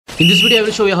In this video, I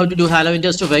will show you how to do halo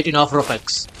test effect in After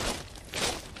Effects.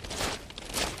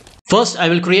 First, I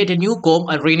will create a new comb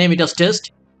and rename it as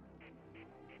test.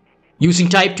 Using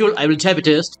type tool, I will type a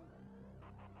test.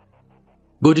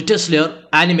 Go to test layer,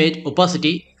 animate,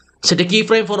 opacity. Set a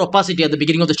keyframe for opacity at the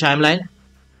beginning of the timeline.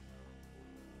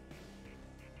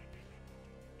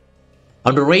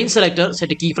 Under range selector,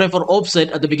 set a keyframe for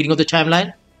offset at the beginning of the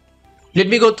timeline. Let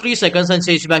me go 3 seconds and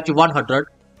change back to 100.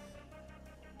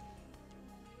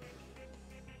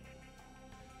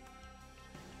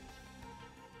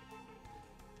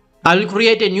 I will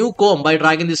create a new comb by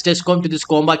dragging this test comb to this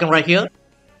comb icon right here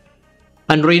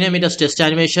and rename it as test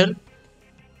animation.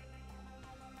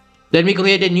 Let me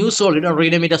create a new solid and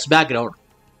rename it as background.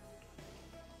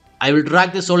 I will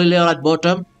drag the solid layer at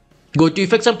bottom, go to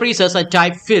effects and presets and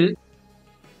type fill.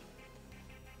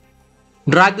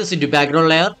 Drag this into background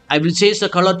layer. I will change the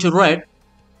color to red.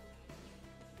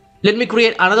 Let me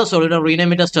create another solid and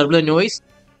rename it as turbulent noise.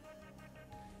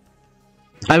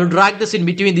 I will drag this in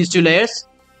between these two layers.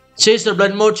 Change the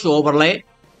blend mode to overlay.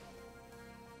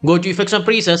 Go to effects and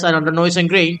presets and under noise and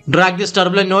grain, drag this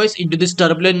turbulent noise into this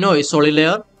turbulent noise solid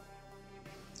layer.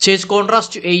 Change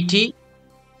contrast to 80,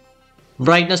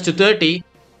 brightness to 30,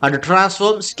 and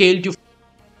transform scale to.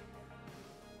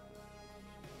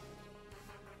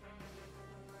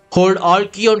 Hold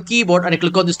Alt key on keyboard and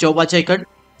click on this stopwatch icon.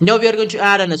 Now we are going to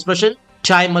add an expression,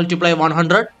 time multiply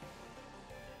 100.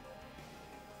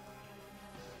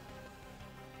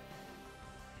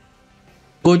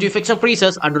 Go to effects and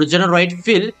presets under generate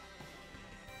fill.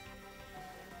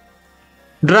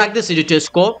 Drag this into test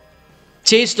scope.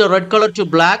 Change the red color to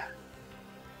black.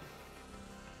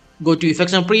 Go to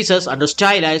effects and presets under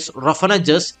stylize, roughen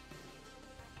edges.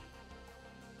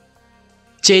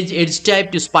 Change edge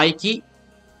type to spiky.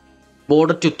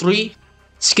 Border to 3.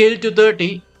 Scale to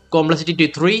 30. Complexity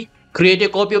to 3. Create a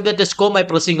copy of the test comb by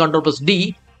pressing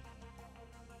Ctrl+D.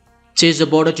 Change the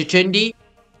border to 20.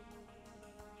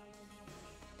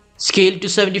 Scale to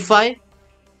 75.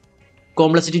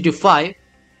 Complexity to 5.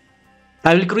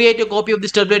 I will create a copy of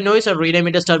this turbulent noise and rename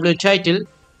it as turbulent title.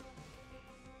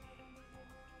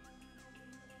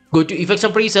 Go to effects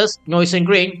and presets, noise and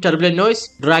grain, turbulent noise.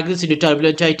 Drag this into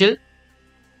turbulent title.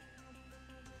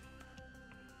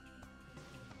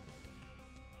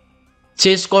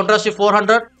 Change contrast to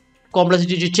 400.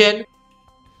 Complexity to 10.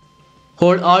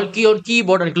 Hold Alt key on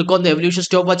keyboard and click on the evolution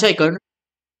stopwatch icon.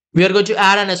 We are going to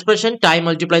add an expression, time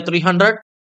multiply 300.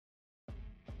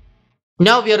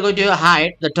 Now we are going to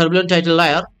hide the turbulent title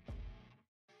layer.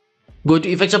 Go to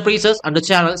effects and presets, under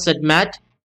channel, set matte.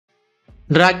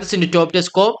 Drag this into top test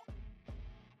scope.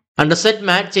 Under set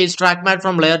matte, change track matte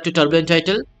from layer to turbulent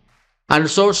title. And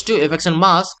source to effects and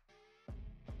mask.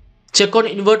 Check on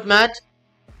invert matte.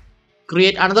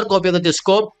 Create another copy of the test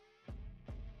scope.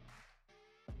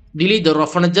 Delete the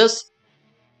roughen edges.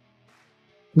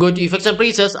 Go to effects and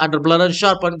presets under blur and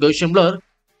sharpen, Gaussian blur.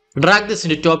 Drag this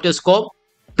into top test scope.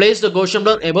 Place the Gaussian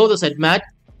blur above the set matte.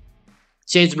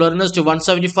 Change blurriness to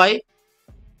 175.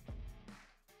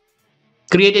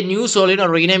 Create a new solid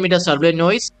and rename it as turbulent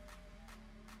noise.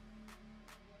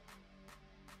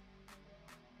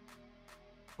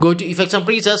 Go to effects and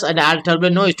presets and add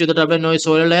turbulent noise to the turbulent noise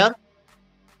solid layer.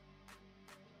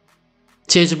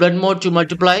 Change blend mode to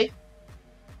multiply.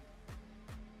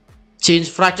 Change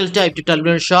fractal type to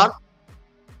turbulent sharp.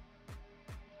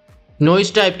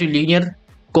 Noise type to linear.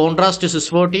 Contrast to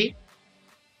 640.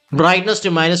 Brightness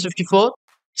to -54.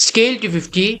 Scale to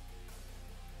 50.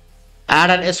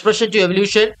 Add an expression to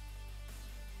evolution.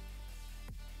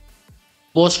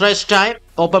 Posterize time.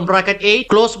 Open bracket 8.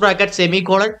 Close bracket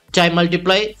semicolon. Time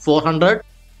multiply 400.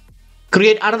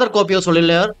 Create another copy of solid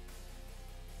layer.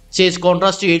 Change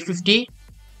contrast to 850.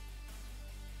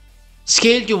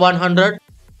 Scale to 100.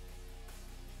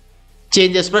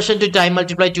 Change expression to time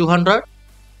multiply 200.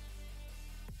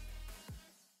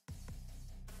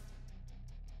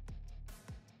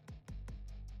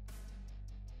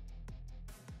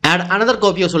 Add another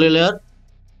copy of solid layer.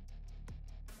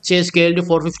 Change scale to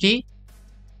 450.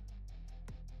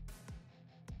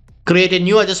 Create a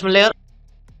new adjustment layer.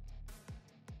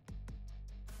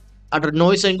 Under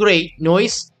noise and grain,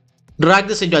 noise. Drag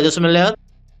this into adjustment layer.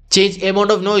 Change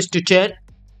amount of noise to 10.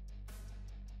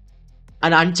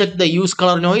 And uncheck the use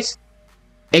color noise.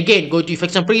 Again, go to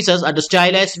effects and presets under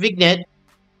stylize vignette.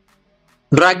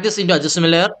 Drag this into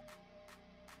adjustment layer.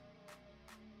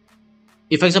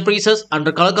 Effects and presets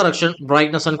under color correction,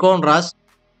 brightness and contrast.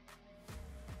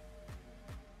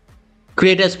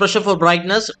 Create an expression for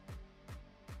brightness.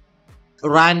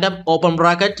 Random open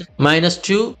bracket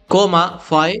 -2,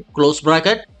 5 close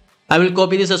bracket. I will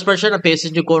copy this expression and paste it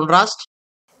into contrast.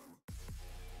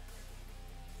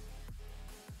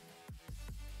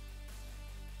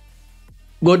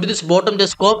 Go to this bottom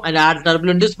scope and add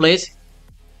turbulent displays.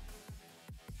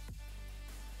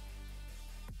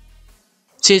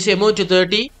 Change amount to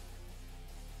 30.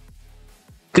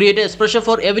 Create an expression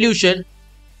for evolution.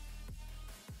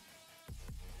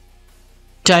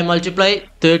 Time multiply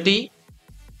 30.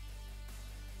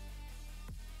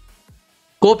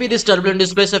 Copy this turbulent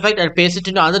displays effect and paste it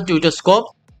into another tutor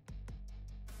scope.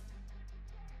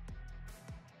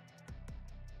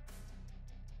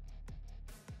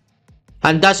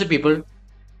 And that's it, people.